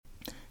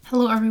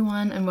Hello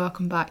everyone and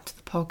welcome back to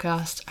the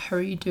podcast. How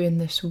are you doing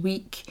this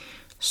week?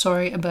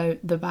 Sorry about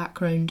the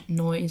background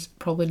noise,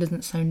 probably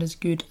doesn't sound as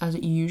good as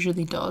it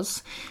usually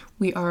does.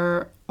 We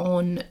are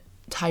on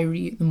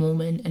Tyree at the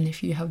moment, and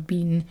if you have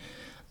been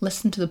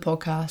listening to the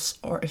podcast,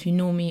 or if you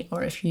know me,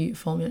 or if you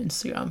follow me on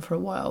Instagram for a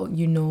while,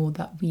 you know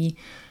that we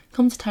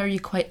come to Tyree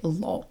quite a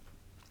lot.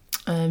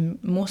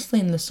 Mostly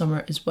in the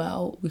summer as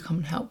well. We come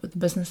and help with the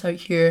business out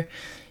here.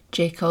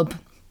 Jacob,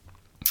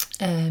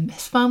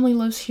 his family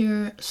lives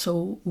here,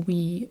 so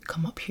we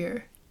come up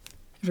here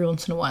every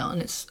once in a while,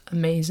 and it's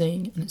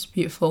amazing and it's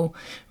beautiful.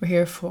 We're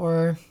here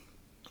for,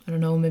 I don't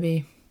know,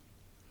 maybe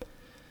a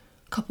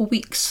couple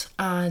weeks,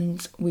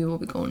 and we will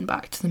be going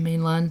back to the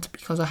mainland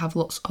because I have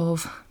lots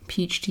of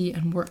PhD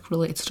and work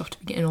related stuff to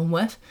be getting on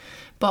with.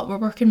 But we're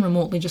working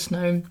remotely just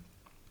now.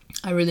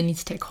 I really need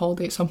to take a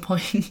holiday at some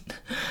point,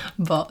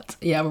 but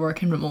yeah, we're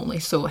working remotely,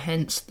 so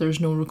hence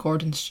there's no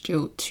recording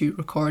studio to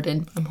record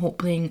in. I'm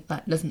hoping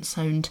that doesn't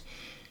sound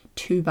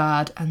too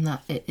bad and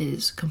that it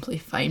is completely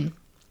fine.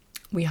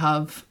 We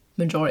have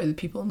majority of the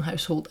people in the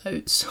household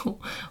out, so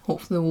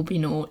hopefully there will be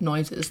no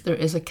noises. There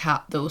is a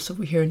cat though, so if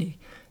we hear any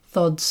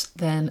thuds,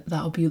 then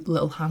that'll be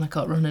little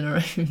Hanukkah running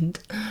around,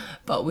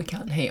 but we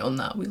can't hate on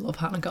that. We love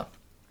Hanukkah.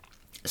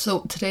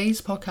 So today's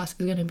podcast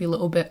is going to be a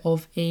little bit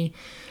of a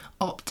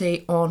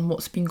update on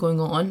what's been going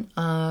on.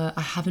 I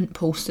haven't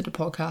posted a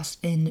podcast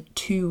in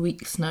 2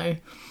 weeks now,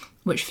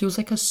 which feels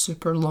like a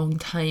super long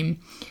time.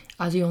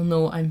 As you all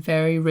know, I'm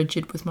very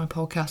rigid with my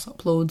podcast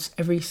uploads.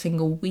 Every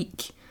single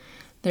week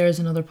there is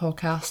another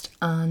podcast,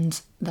 and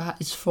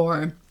that is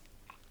for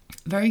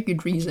very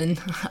good reason.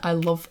 I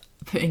love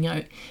putting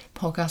out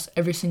podcasts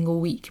every single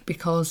week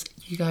because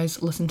you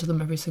guys listen to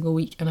them every single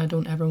week, and I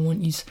don't ever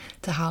want you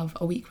to have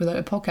a week without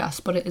a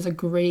podcast, but it is a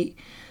great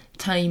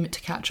time to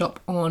catch up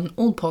on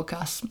old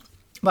podcasts.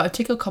 But I've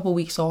taken a couple of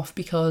weeks off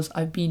because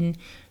I've been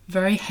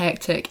very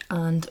hectic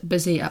and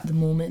busy at the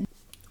moment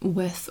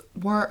with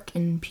work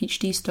and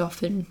PhD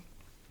stuff, and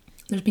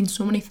there's been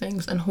so many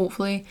things, and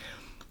hopefully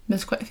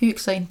there's quite a few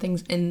exciting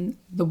things in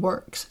the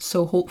works,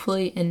 so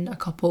hopefully in a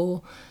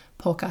couple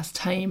podcast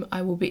time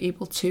I will be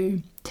able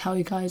to tell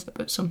you guys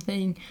about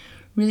something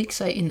really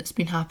exciting that's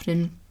been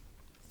happening.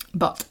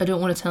 But I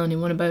don't want to tell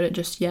anyone about it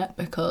just yet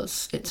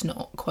because it's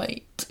not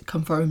quite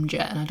confirmed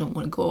yet, and I don't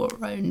want to go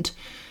around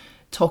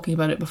talking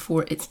about it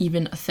before it's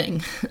even a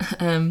thing.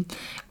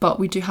 But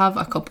we do have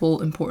a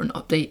couple important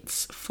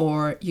updates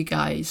for you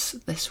guys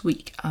this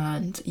week,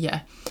 and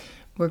yeah,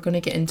 we're going to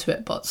get into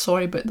it. But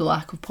sorry about the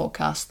lack of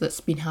podcasts that's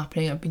been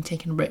happening. I've been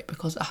taking a break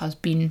because it has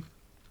been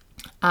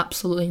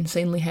absolutely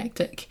insanely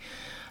hectic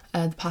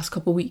the past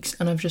couple of weeks,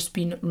 and I've just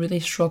been really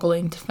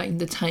struggling to find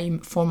the time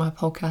for my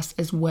podcast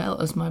as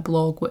well as my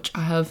blog, which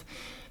I have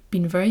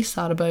been very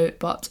sad about,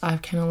 but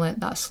I've kind of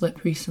let that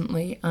slip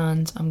recently,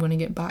 and I'm going to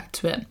get back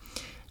to it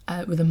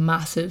with a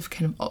massive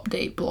kind of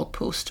update blog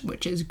post,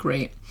 which is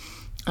great.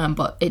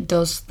 But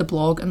the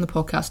blog and the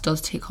podcast does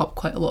take up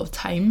quite a lot of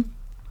time,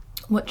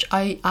 which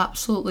I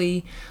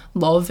absolutely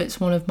love.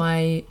 It's one of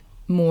my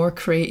more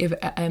creative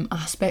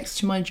aspects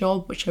to my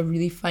job, which I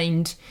really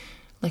find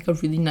like a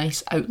really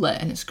nice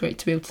outlet, and it's great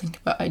to be able to think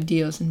about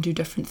ideas and do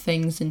different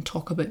things and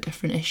talk about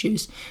different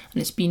issues, and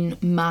it's been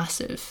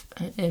massive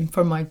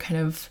for my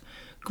kind of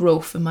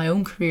growth in my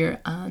own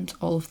career and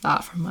all of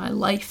that for my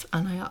life,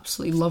 and I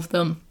absolutely love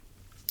them.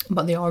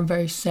 But they are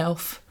very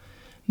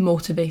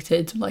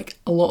self-motivated, like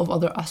a lot of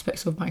other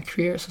aspects of my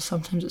career, so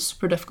sometimes it's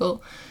super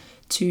difficult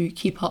to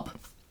keep up.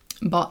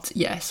 But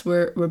yes,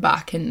 we're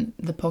back, and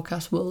the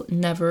podcast will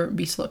never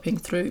be slipping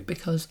through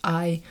because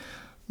I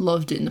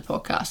love doing the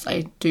podcast.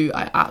 I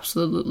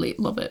absolutely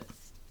love it.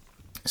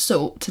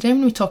 So today I'm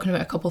going to be talking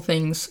about a couple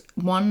things.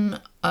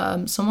 One,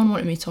 someone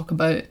wanted me to talk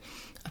about,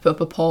 I put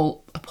up a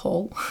poll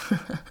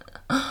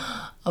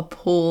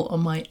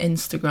on my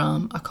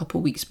Instagram a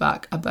couple weeks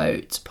back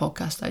about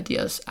podcast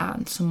ideas,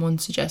 and someone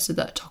suggested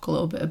that I talk a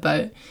little bit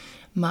about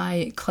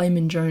my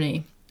climbing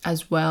journey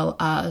as well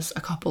as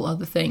a couple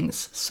other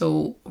things.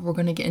 So we're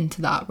going to get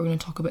into that. We're going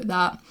to talk about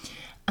that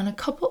and a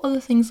couple other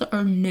things that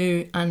are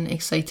new and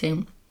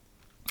exciting.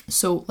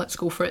 So let's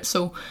go for it.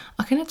 So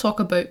I kind of talk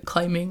about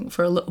climbing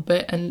for a little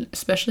bit, and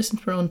especially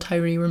since we're on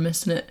Tyree, we're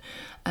missing it.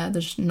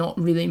 There's not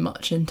really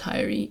much in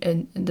Tyree,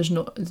 and there's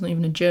not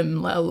even a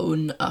gym, let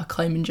alone a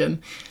climbing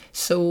gym.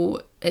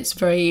 So it's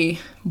very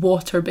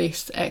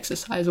water-based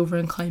exercise over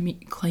in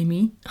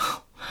climbing.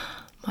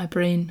 My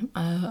brain,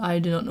 I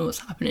do not know what's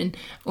happening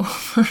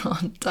over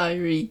on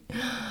Tyree.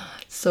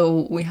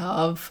 So we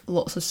have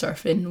lots of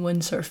surfing,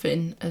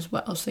 windsurfing, as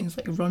well as things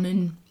like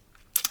running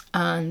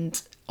and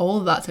all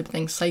of that type of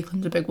thing.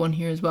 Cycling's a big one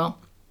here as well,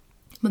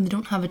 but they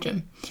don't have a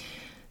gym.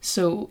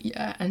 So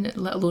yeah, and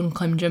let alone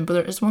climbing gym, but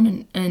there is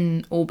one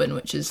in Oban,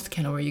 which is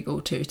kind of where you go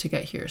to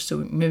get here. So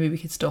maybe we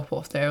could stop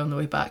off there on the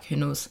way back, who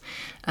knows.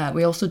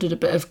 We also did a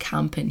bit of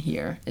camping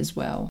here as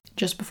well.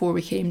 Just before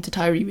we came to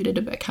Tyree, we did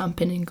a bit of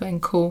camping in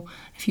Glencoe.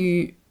 If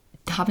you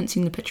haven't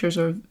seen the pictures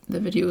or the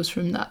videos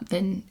from that,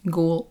 then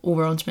go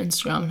over onto my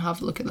Instagram and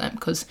have a look at them,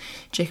 because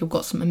Jacob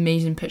got some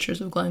amazing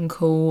pictures of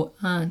Glencoe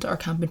and our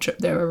camping trip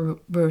there.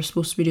 We were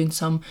supposed to be doing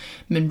some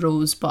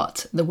Munros,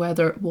 but the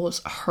weather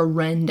was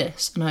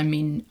horrendous, and I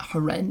mean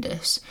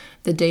horrendous.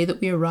 The day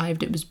that we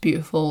arrived, it was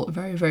beautiful,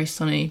 very, very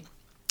sunny,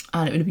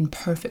 and it would have been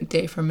perfect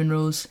day for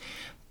Munros,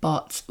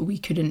 but we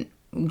couldn't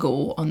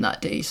go on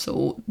that day.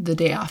 So the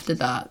day after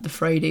that, the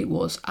Friday,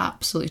 was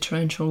absolutely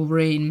torrential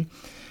rain,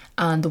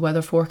 and the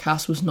weather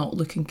forecast was not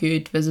looking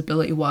good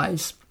visibility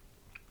wise,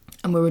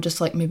 and we were just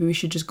like, maybe we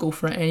should just go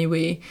for it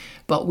anyway.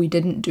 But we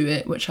didn't do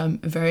it, which I'm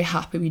very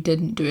happy we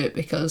didn't do it,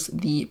 because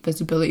the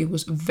visibility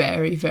was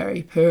very,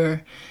 very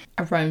poor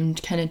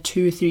around kind of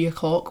 2-3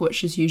 o'clock,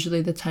 which is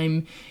usually the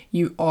time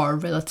you are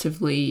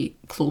relatively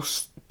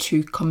close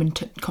to coming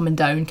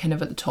down kind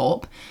of at the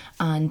top.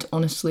 And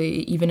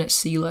honestly, even at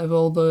sea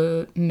level,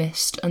 the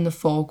mist and the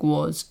fog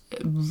was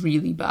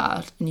really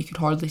bad, and you could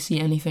hardly see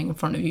anything in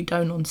front of you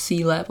down on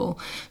sea level.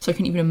 So I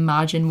can even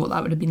imagine what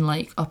that would have been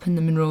like up in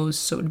the Munros.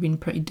 So it would have been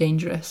pretty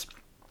dangerous.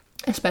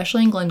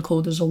 Especially in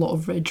Glencoe, there's a lot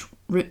of ridge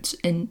routes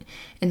in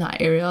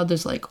that area.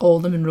 There's like, all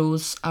the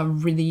Munros are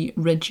really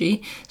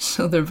ridgy,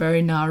 so they're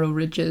very narrow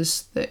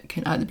ridges that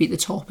can either be at the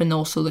top and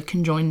also that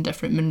can join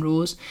different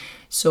Munros.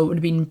 So it would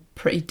have been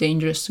pretty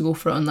dangerous to go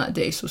for it on that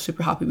day, so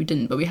super happy we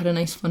didn't. But we had a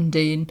nice fun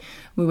day, and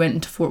we went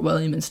into Fort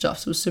William and stuff,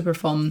 so it was super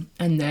fun.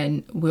 And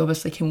then we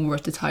obviously came over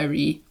to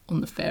Tyree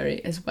on the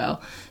ferry as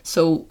well.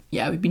 So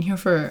yeah, we've been here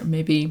for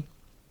maybe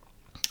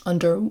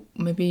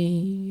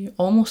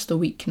almost a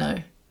week now.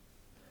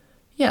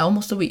 Yeah,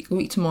 almost a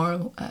week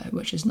tomorrow,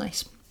 which is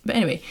nice. But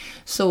anyway,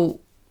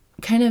 so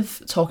kind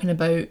of talking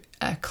about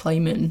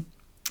climbing,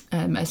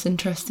 it's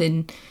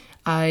interesting.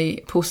 I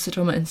posted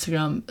on my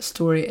Instagram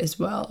story as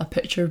well a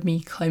picture of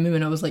me climbing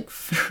when I was like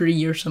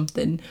 3 or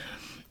something,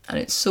 and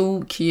it's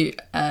so cute,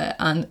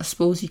 and I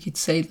suppose you could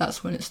say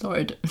that's when it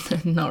started.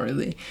 Not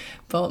really,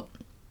 but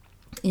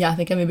yeah, I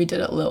think I maybe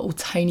did it a little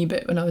tiny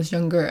bit when I was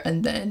younger,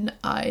 and then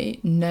I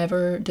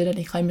never did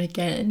any climbing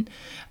again.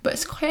 But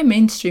it's quite a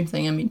mainstream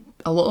thing. I mean,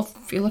 I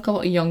feel like a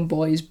lot of young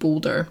boys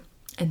boulder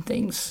and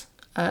things,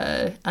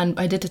 and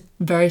I did a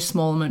very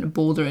small amount of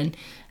bouldering.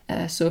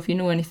 So if you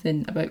know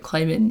anything about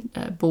climbing,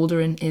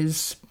 bouldering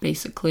is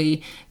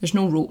basically, there's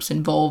no ropes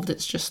involved,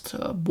 it's just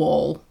a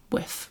wall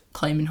with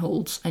climbing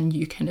holds, and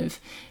you kind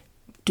of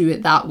do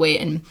it that way.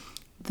 And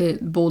the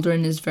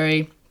bouldering is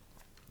very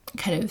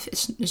kind of,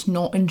 it's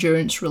not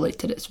endurance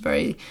related, it's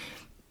very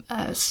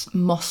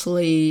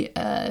muscly,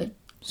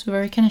 so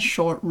very kind of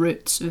short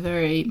routes,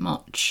 very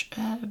much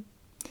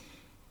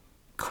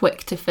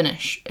quick to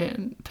finish,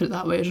 put it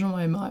that way. I don't know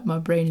why my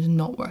brain is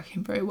not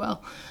working very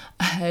well.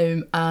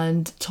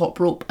 And top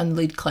rope and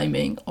lead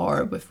climbing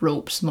are with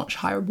ropes, much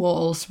higher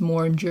walls,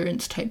 more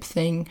endurance type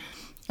thing,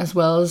 as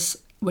well as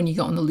when you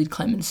get on the lead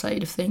climbing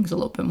side of things, a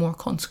little bit more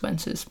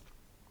consequences.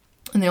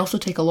 And they also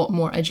take a lot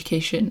more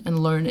education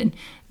and learning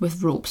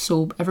with ropes.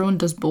 So everyone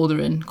does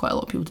bouldering, quite a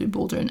lot of people do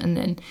bouldering, and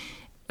then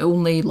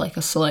only like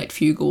a select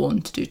few go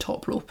on to do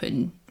top rope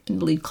and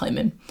lead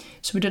climbing.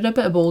 So we did a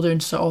bit of bouldering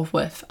to start off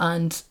with,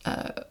 and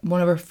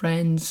one of our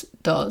friends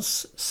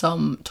does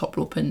some top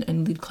rope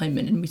and lead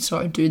climbing, and we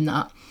started doing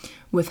that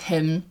with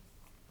him,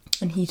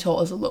 and he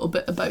taught us a little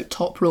bit about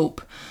top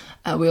rope.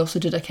 We also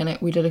did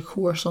a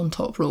course on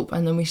top rope,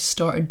 and then we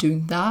started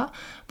doing that.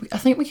 I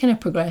think we kind of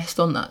progressed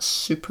on that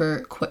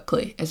super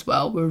quickly as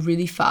well. We were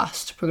really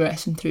fast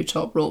progressing through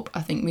top rope.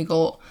 I think we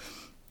got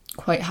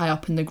quite high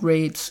up in the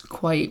grades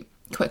quite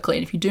quickly.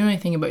 And if you do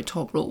anything about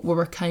top rope, we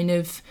were kind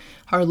of,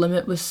 our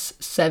limit was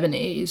 7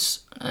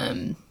 A's,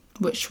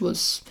 which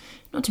was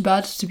not too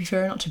bad, to be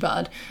fair, not too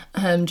bad.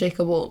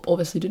 Jacob will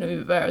obviously do a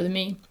bit better than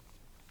me.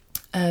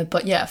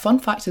 But yeah, fun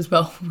fact as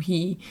well,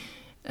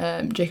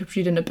 Jacob's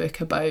reading a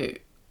book about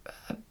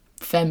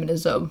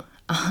feminism,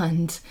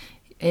 and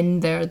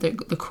in there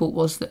the quote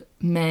was that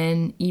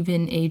men,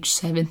 even age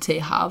 70,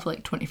 have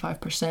like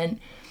 25%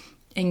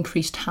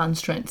 increased hand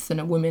strength than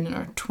a woman in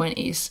her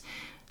 20s,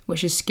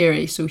 which is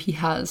scary. So he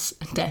has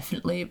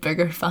definitely a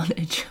bigger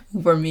advantage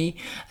over me,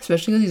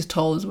 especially because he's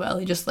tall as well.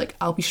 He just like,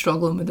 I'll be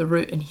struggling with the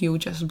route and he'll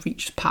just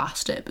reach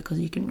past it because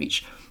he can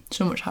reach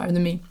so much higher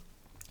than me.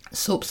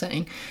 So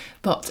upsetting,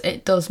 but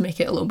it does make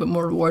it a little bit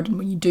more rewarding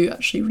when you do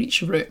actually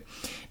reach a route.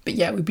 But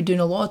yeah, we've been doing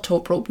a lot of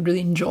top rope. We really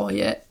enjoy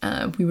it.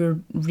 We were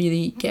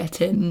really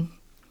getting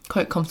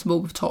quite comfortable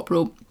with top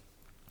rope.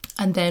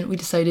 And then we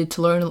decided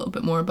to learn a little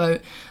bit more about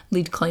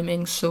lead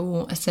climbing.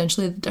 So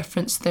essentially the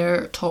difference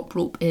there, top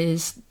rope,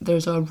 is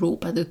there's a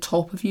rope at the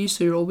top of you,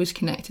 so you're always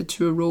connected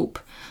to a rope.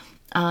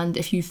 And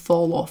if you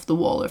fall off the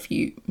wall, or if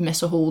you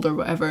miss a hold or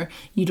whatever,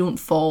 you don't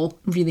fall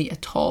really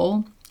at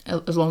all,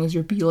 as long as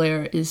your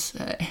belayer is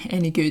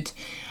any good.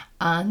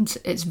 And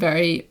it's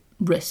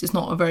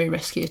not very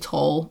risky at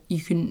all. You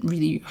can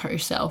really hurt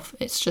yourself.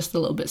 It's just a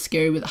little bit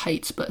scary with the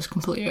heights, but it's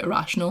completely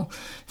irrational.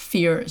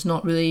 Fear is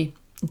not really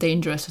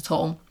dangerous at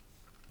all.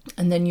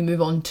 And then you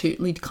move on to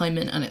lead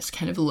climbing, and it's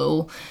kind of a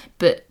little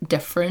bit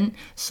different.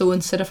 So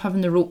instead of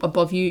having the rope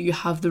above you, you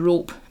have the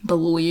rope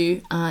below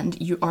you, and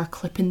you are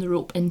clipping the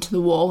rope into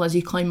the wall as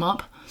you climb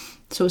up.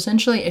 So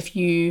essentially, if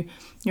your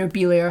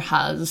belayer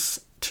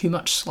has too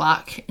much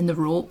slack in the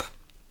rope,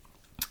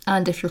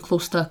 and if you're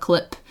close to a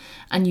clip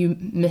and you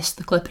miss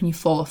the clip and you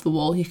fall off the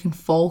wall, you can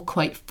fall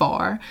quite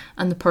far,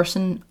 and the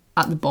person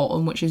at the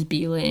bottom, which is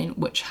belaying,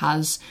 which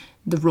has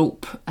the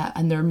rope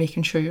and they're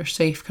making sure you're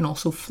safe, can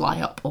also fly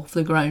up off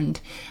the ground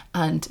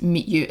and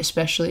meet you,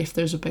 especially if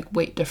there's a big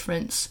weight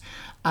difference.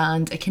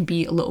 And it can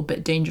be a little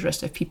bit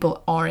dangerous if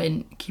people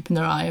aren't keeping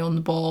their eye on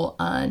the ball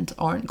and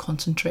aren't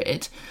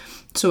concentrated.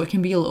 So it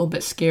can be a little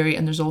bit scary,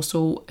 and there's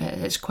also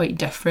it's quite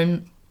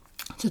different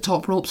to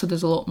top rope, so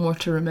there's a lot more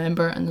to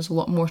remember and there's a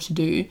lot more to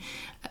do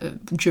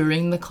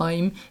during the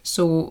climb.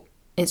 So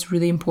it's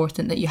really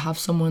important that you have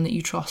someone that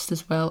you trust,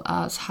 as well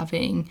as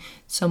having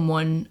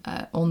someone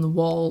on the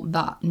wall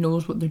that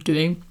knows what they're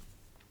doing.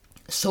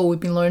 So we've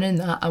been learning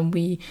that, and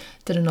we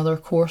did another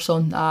course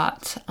on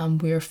that,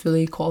 and we're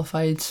fully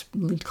qualified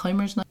lead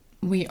climbers now.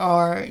 We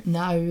are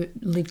now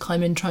lead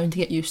climbing, trying to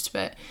get used to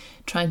it,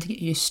 trying to get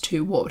used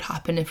to what would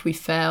happen if we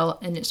fell.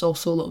 And it's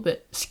also a little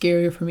bit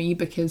scarier for me,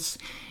 because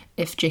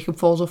if Jacob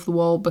falls off the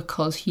wall,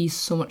 because he's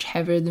so much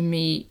heavier than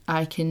me,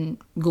 I can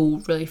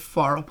go really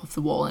far up off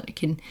the wall and it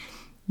can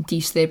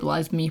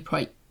destabilise me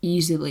quite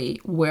easily,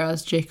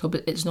 whereas Jacob,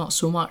 it's not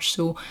so much.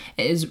 So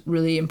it is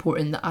really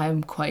important that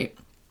I'm quite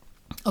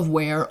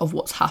aware of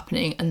what's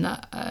happening, and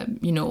that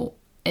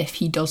if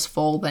he does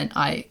fall, then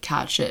I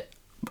catch it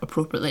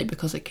appropriately,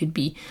 because it could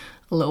be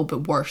a little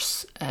bit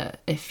worse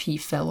if he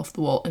fell off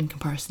the wall in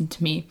comparison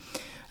to me.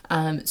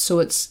 So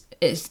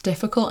it's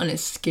difficult and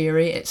it's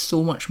scary. It's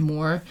so much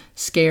more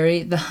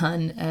scary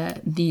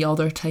than the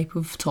other type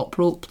of top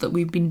rope that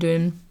we've been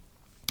doing,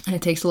 and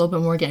it takes a little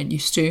bit more getting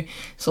used to.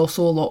 It's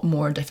also a lot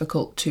more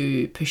difficult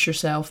to push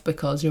yourself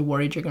because you're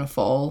worried you're going to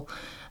fall,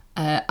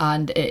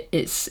 and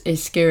it's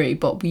scary,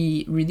 but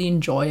we really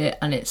enjoy it,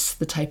 and it's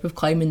the type of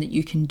climbing that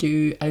you can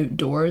do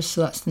outdoors.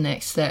 So that's the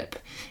next step,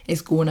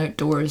 is going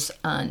outdoors,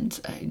 and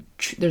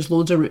there's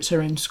loads of routes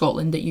around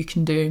Scotland that you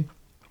can do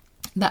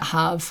that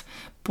have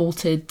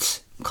bolted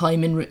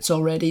climbing routes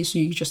already, so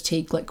you just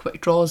take like quick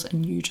draws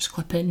and you just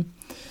clip in,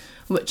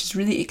 which is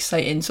really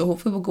exciting. So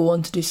hopefully we'll go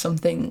on to do some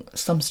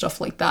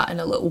stuff like that in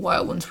a little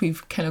while, once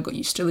we've kind of got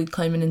used to lead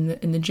climbing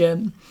in the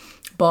gym.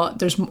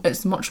 But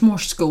it's much more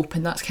scope,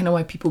 and that's kind of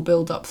why people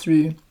build up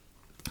through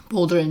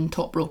bouldering,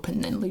 top rope,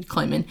 and then lead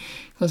climbing,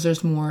 because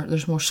there's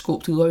more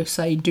scope to go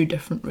outside, do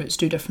different routes,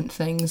 do different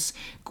things,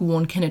 go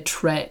on kind of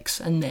treks,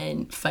 and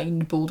then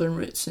find bouldering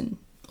routes, and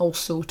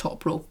also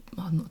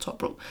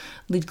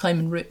lead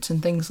climbing routes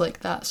and things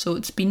like that. So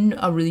it's been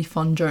a really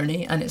fun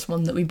journey, and it's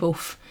one that we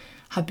both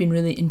have been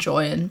really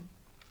enjoying.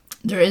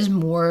 There is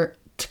more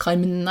to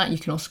climbing than that. You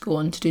can also go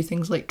on to do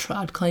things like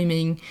trad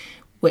climbing,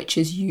 which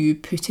is you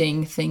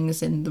putting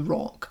things in the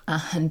rock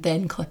and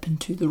then clipping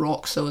to the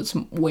rock. So it's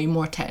way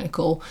more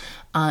technical,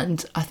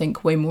 and I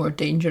think way more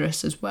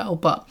dangerous as well.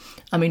 But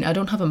I mean, I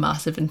don't have a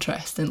massive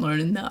interest in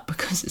learning that,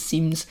 because it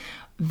seems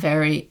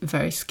very,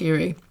 very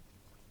scary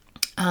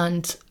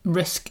and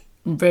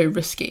very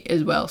risky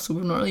as well. So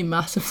we're not really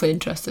massively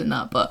interested in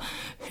that, but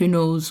who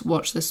knows,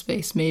 watch this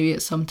space, maybe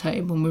at some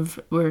time when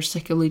we're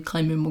sick of lead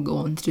climbing, we'll go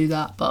on to do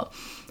that. But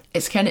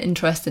it's kind of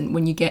interesting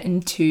when you get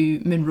into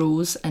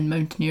Munros and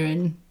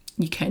mountaineering.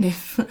 You kind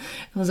of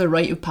there's a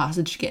rite of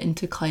passage to get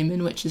into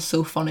climbing, which is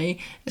so funny.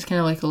 It's kind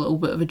of like a little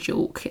bit of a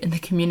joke in the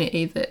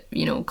community that,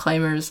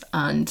 climbers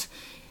and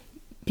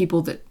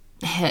people that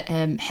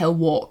hill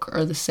walk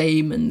are the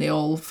same, and they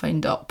all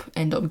end up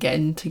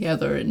getting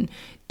together and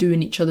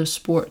doing each other's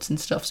sports and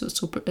stuff. So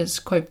it's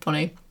quite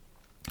funny.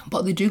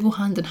 But they do go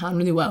hand in hand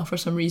really well for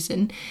some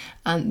reason.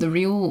 And the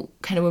real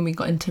kind of, when we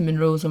got into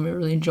Munros and we were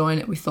really enjoying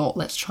it, we thought,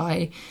 let's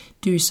try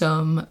do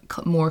some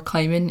more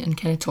climbing and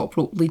kind of top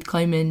rope lead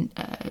climbing,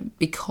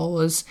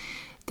 because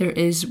there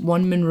is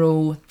one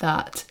Munro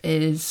that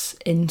is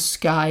in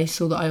Skye,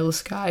 so the Isle of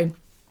Skye,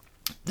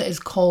 that is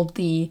called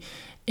the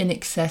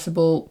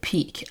Inaccessible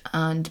Peak,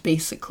 and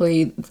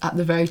basically at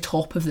the very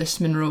top of this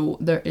Munro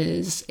there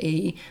is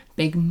a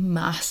big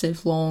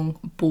massive long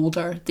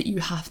boulder that you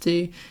have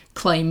to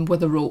climb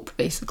with a rope,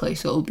 basically.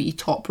 So it'll be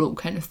top rope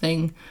kind of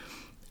thing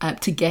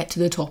to get to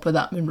the top of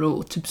that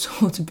Munro.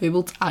 So to be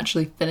able to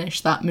actually finish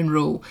that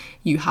Munro,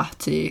 you have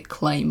to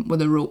climb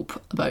with a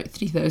rope about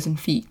 3,000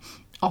 feet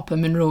up a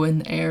Munro in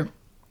the air.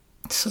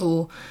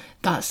 So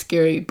that's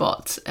scary,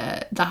 but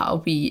that'll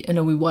be in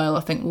a wee while.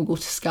 I think we'll go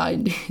to Skye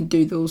and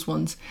do those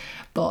ones.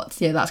 But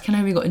yeah, that's kind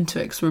of how we got into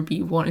it, because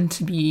we're wanting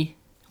to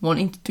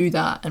do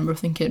that, and we're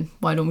thinking,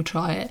 why don't we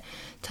try it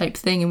type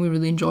thing, and we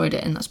really enjoyed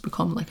it, and that's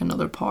become like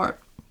another part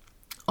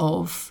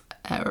of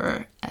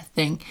our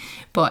thing.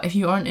 But if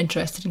you aren't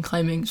interested in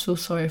climbing, so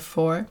sorry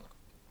for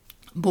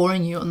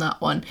boring you on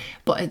that one,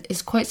 but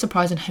it's quite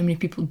surprising how many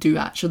people do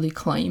actually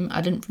climb.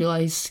 I didn't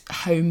realise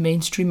how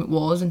mainstream it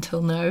was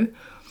until now.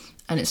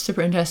 And it's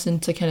super interesting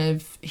to kind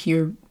of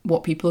hear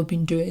what people have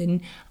been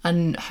doing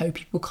and how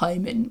people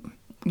climb in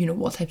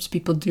what types of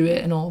people do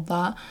it and all of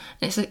that.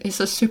 And it's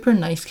a super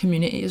nice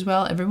community as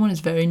well. Everyone is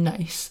very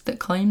nice that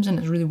climbs, and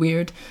it's really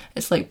weird.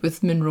 It's like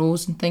with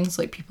Monroe's and things,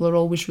 like people are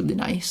always really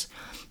nice.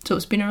 So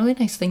it's been a really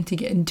nice thing to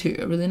get into,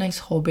 a really nice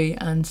hobby,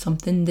 and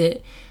something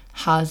that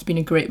has been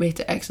a great way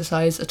to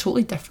exercise, a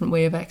totally different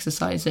way of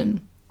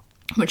exercising,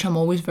 which I'm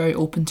always very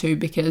open to,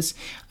 because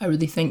I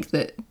really think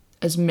that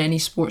as many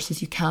sports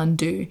as you can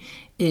do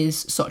is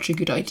such a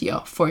good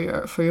idea for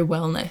your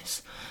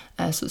wellness.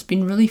 So it's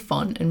been really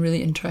fun and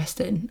really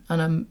interesting,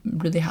 and I'm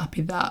really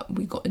happy that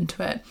we got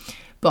into it.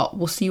 But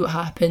we'll see what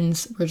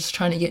happens. We're just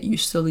trying to get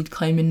used to lead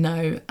climbing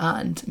now,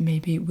 and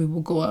maybe we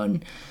will go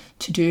on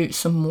to do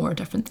some more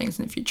different things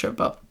in the future,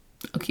 but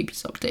I'll keep you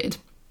updated.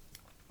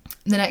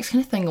 The next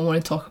kind of thing I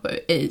want to talk about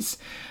is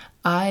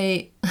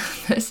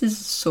this is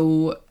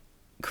so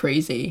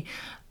crazy,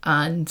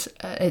 and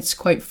it's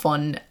quite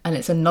fun, and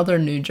it's another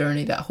new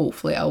journey that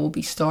hopefully I will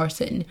be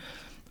starting.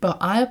 But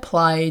I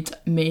applied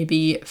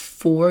maybe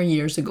 4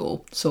 years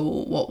ago, so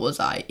what was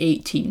I,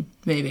 18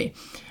 maybe,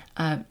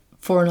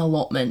 for an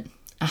allotment.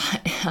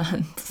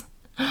 And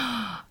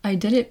I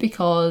did it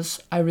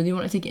because I really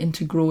wanted to get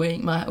into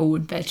growing my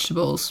own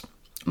vegetables,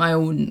 my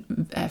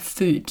own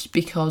food,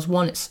 because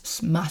one,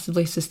 it's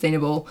massively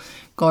sustainable.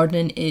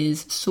 Gardening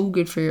is so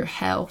good for your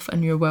health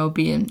and your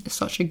well-being. It's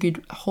such a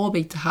good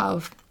hobby to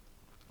have.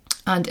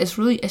 And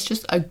it's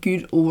just a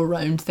good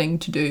all-around thing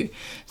to do.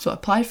 So I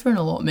applied for an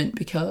allotment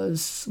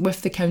because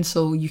with the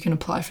council you can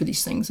apply for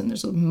these things and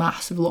there's a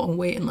massive long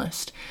waiting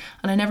list.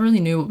 And I never really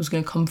knew what was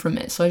going to come from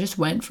it. So I just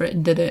went for it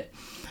and did it.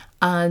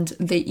 And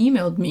they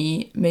emailed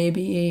me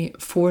maybe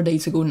 4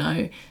 days ago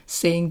now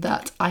saying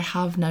that I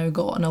have now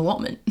got an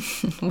allotment.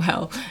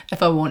 Well,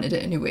 if I wanted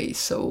it anyway.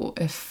 So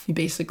if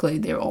basically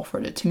they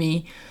offered it to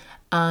me,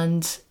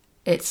 and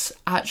it's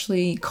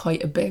actually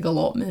quite a big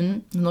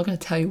allotment. I'm not going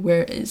to tell you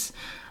where it is,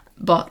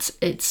 but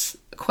it's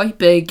quite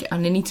big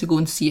and I need to go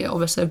and see it.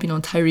 Obviously I've been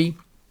on Tyree,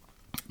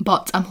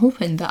 but I'm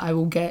hoping that I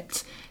will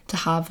get to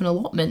have an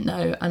allotment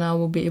now, and I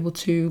will be able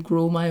to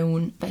grow my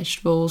own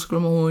vegetables, grow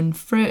my own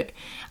fruit,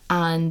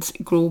 and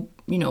grow,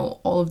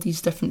 all of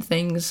these different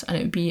things, and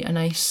it would be a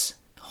nice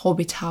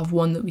hobby to have,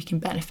 one that we can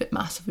benefit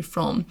massively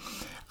from.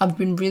 I've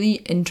been really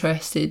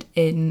interested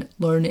in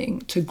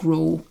learning to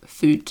grow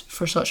food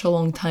for such a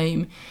long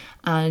time,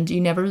 and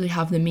you never really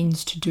have the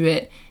means to do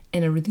it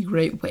in a really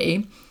great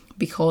way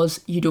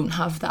because you don't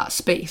have that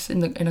space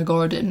in a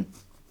garden.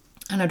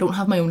 And I don't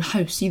have my own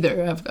house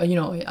either.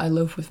 I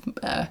live with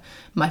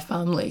my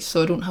family,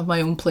 so I don't have my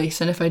own place.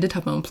 And if I did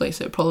have my own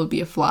place, it would probably be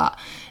a flat,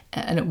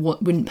 and it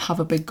wouldn't have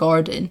a big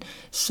garden.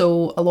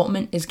 So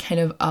allotment is kind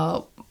of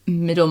a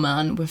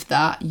middleman with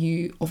that.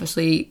 You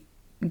obviously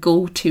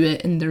go to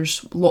it, and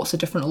there's lots of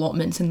different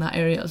allotments in that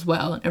area as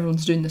well, and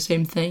everyone's doing the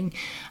same thing.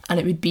 And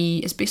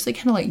it's basically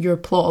kind of like your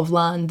plot of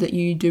land that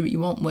you do what you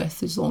want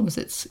with, as long as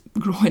it's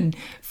growing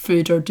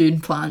food or doing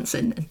plants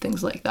and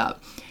things like that.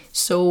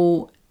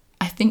 So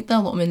I think the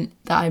allotment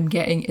that I'm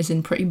getting is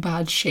in pretty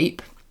bad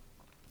shape,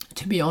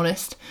 to be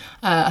honest.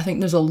 I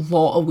think there's a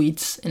lot of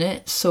weeds in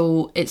it,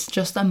 so it's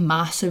just a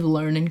massive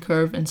learning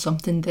curve and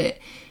something that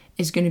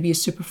is going to be a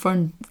super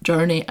fun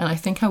journey, and I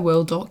think I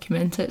will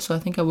document it. So I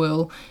think I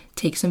will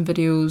take some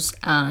videos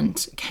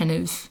and kind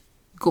of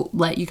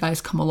let you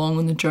guys come along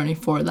on the journey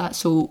for that.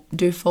 So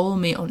do follow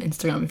me on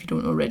Instagram if you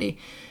don't already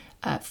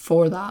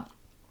for that.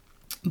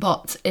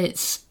 But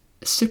it's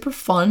super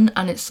fun,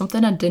 and it's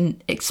something I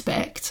didn't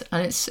expect,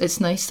 and it's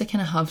nice to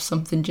kind of have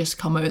something just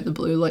come out of the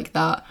blue like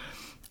that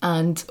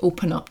and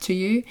open up to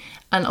you.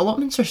 And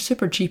allotments are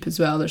super cheap as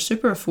well. They're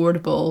super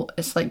affordable.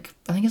 It's like,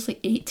 I think it's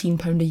like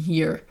 £18 a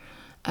year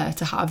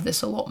to have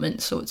this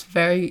allotment, so it's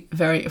very,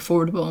 very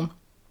affordable.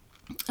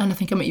 And I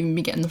think I might even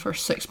be getting the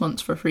first 6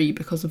 months for free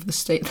because of the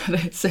state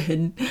that it's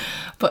in.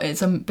 But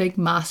it's a big,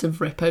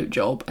 massive rip out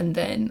job, and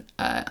then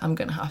I'm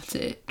gonna have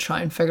to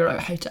try and figure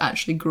out how to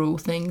actually grow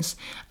things.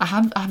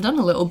 I've done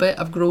a little bit.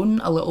 I've grown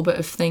a little bit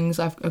of things.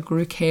 I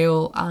grew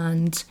kale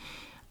and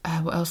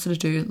what else did I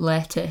do?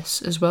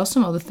 Lettuce as well,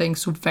 some other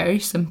things. So very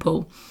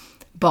simple,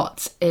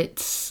 but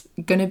it's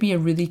gonna be a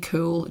really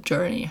cool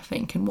journey, I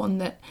think, and one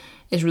that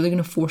is really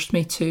gonna force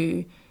me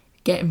to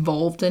get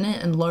involved in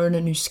it and learn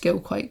a new skill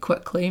quite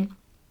quickly.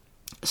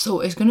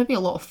 So it's going to be a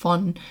lot of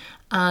fun,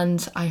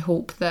 and I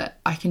hope that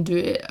I can do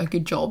it a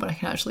good job and I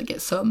can actually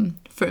get some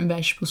fruit and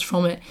vegetables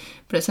from it.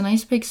 But it's a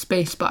nice big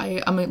space, but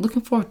I'm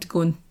looking forward to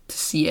going to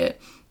see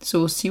it. So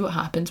we'll see what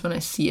happens when I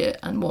see it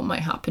and what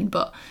might happen,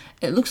 but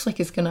it looks like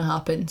it's going to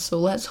happen. So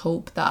let's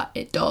hope that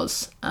it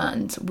does,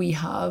 and we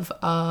have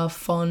a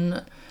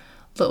fun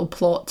little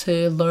plot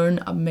to learn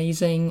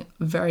amazing,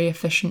 very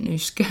efficient new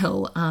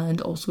skill,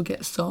 and also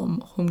get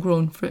some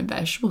homegrown fruit and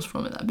vegetables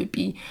from it. That would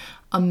be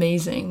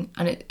amazing,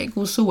 and it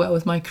goes so well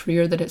with my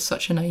career that it's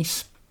such a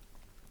nice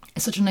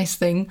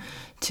thing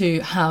to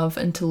have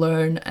and to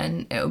learn,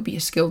 and it'll be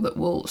a skill that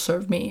will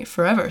serve me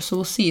forever. So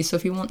we'll see. So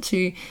if you want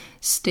to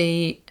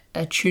stay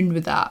attuned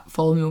with that,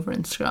 follow me over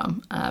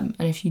Instagram, and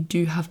if you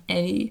do have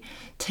any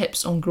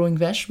tips on growing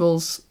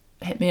vegetables,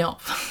 hit me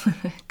up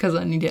because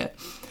I need it.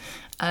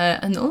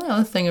 And the only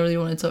other thing I really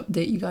wanted to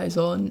update you guys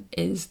on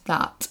is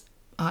that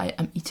I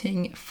am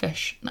eating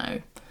fish now.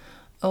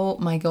 Oh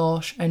my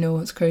gosh, I know,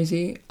 it's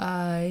crazy.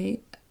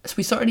 So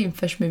we started eating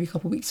fish maybe a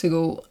couple of weeks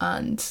ago,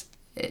 and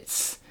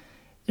it's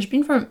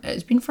been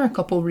for a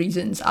couple of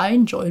reasons. I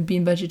enjoyed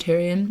being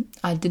vegetarian.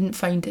 I didn't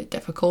find it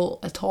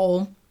difficult at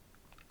all.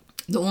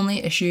 The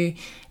only issue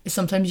is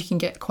sometimes you can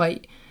get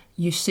quite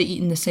used to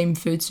eating the same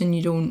foods and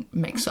you don't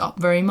mix it up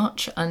very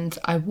much, and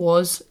I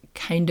was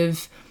kind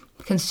of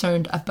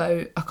concerned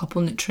about a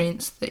couple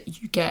nutrients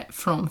that you get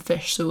from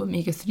fish, so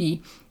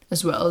omega-3,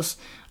 as well as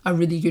a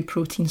really good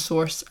protein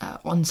source,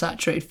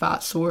 unsaturated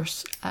fat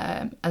source,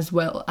 as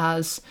well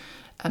as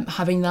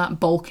having that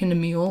bulk in a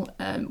meal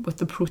with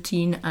the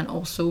protein, and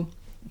also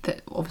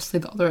obviously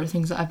the other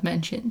things that I've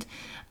mentioned.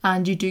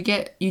 And you do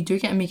get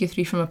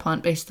omega-3 from a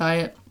plant-based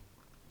diet,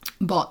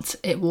 but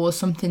it was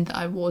something that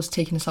I was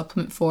taking a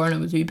supplement for and I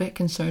was a wee bit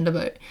concerned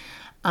about.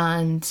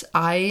 And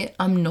I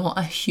am not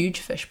a huge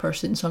fish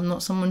person, so I'm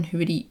not someone who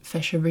would eat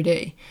fish every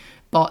day,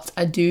 but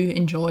I do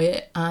enjoy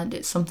it, and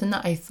it's something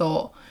that I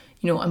thought,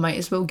 I might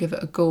as well give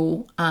it a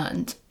go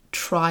and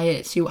try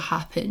it, see what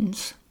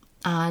happens.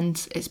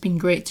 And it's been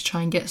great to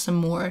try and get some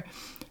more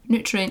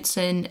nutrients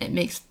in. It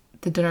makes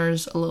the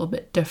dinners a little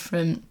bit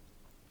different.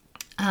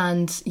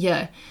 And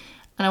yeah,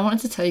 and I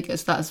wanted to tell you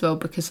guys that as well,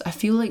 because I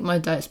feel like my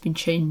diet's been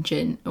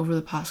changing over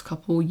the past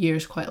couple of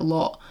years quite a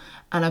lot,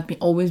 and I've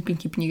always been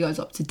keeping you guys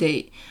up to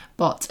date.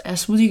 But I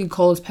suppose you could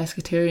call us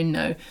pescatarian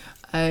now.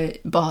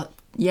 But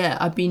yeah,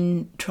 I've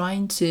been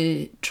trying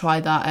to try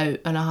that out,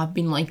 and I have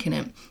been liking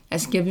it.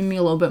 It's giving me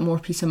a little bit more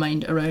peace of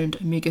mind around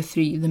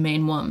omega-3, the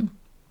main one,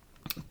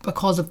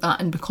 because of that,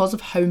 and because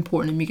of how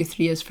important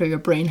omega-3 is for your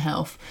brain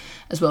health,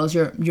 as well as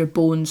your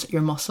bones,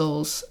 your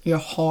muscles, your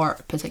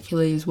heart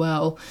particularly as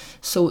well.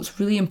 So it's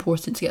really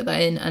important to get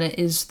that in, and it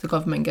is the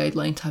government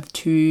guideline to have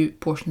 2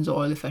 portions of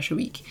oily fish a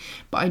week.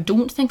 But I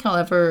don't think I'll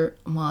ever,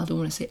 well, I don't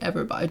want to say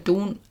ever, but I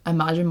don't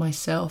imagine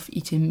myself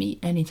eating meat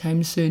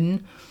anytime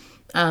soon.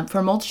 For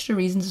a multitude of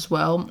reasons as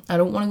well. I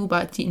don't want to go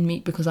back to eating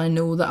meat because I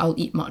know that I'll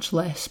eat much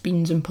less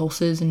beans and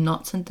pulses and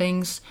nuts and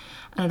things,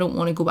 and I don't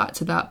want to go back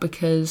to that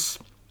because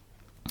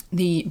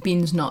the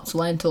beans, nuts,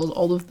 lentils,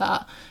 all of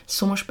that,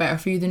 so much better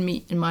for you than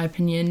meat in my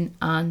opinion.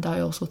 And I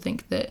also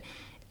think that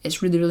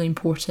it's really, really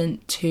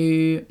important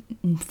to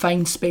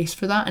find space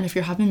for that, and if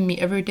you're having meat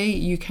every day,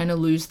 you kind of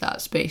lose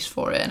that space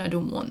for it, and I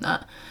don't want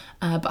that.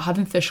 But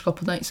having fish a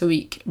couple nights a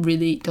week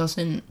really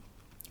doesn't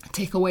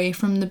take away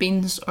from the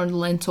beans or the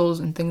lentils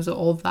and things,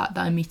 all of that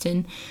I'm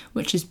eating,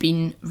 which has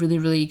been really,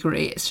 really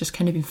great. It's just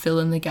kind of been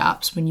filling the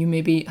gaps when you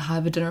maybe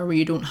have a dinner where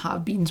you don't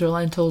have beans or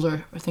lentils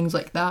or things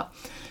like that.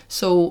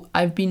 So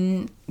I've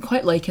been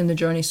quite liking the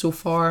journey so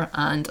far,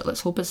 and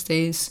let's hope it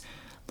stays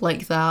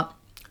like that.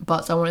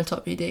 But I wanted to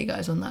update you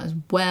guys on that as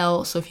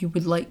well. So if you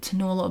would like to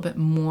know a little bit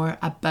more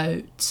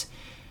about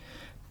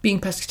being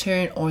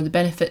pescatarian or the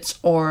benefits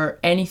or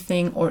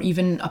anything, or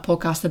even a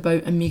podcast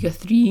about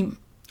omega-3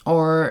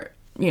 or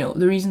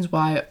the reasons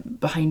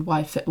behind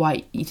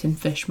why eating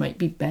fish might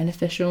be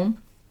beneficial,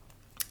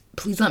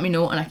 please let me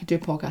know and I could do a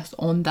podcast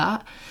on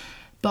that.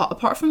 But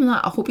apart from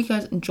that, I hope you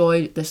guys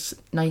enjoyed this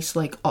nice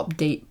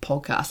update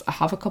podcast. I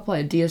have a couple of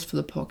ideas for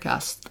the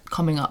podcast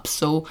coming up,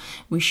 so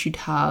we should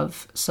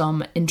have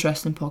some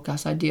interesting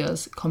podcast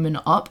ideas coming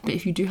up. But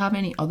if you do have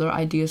any other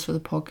ideas for the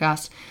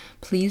podcast,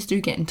 please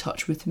do get in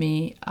touch with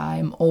me.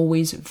 I'm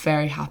always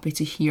very happy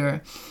to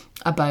hear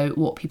about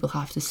what people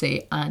have to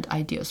say and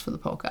ideas for the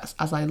podcast,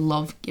 as I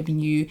love giving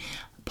you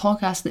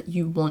podcasts that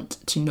you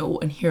want to know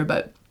and hear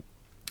about.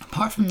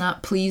 Apart from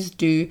that, please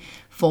do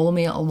follow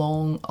me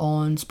along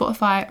on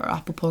Spotify or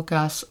Apple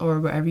Podcasts or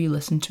wherever you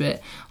listen to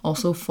it.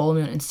 Also follow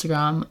me on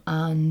Instagram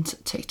and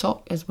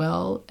TikTok as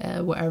well,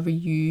 whatever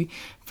you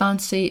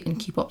fancy, and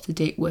keep up to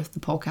date with the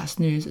podcast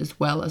news as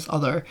well as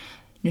other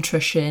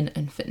nutrition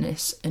and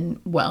fitness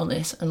and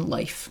wellness and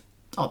life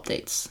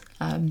updates.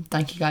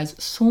 Thank you guys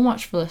so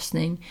much for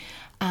listening,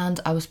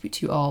 and I will speak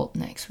to you all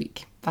next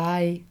week.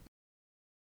 Bye.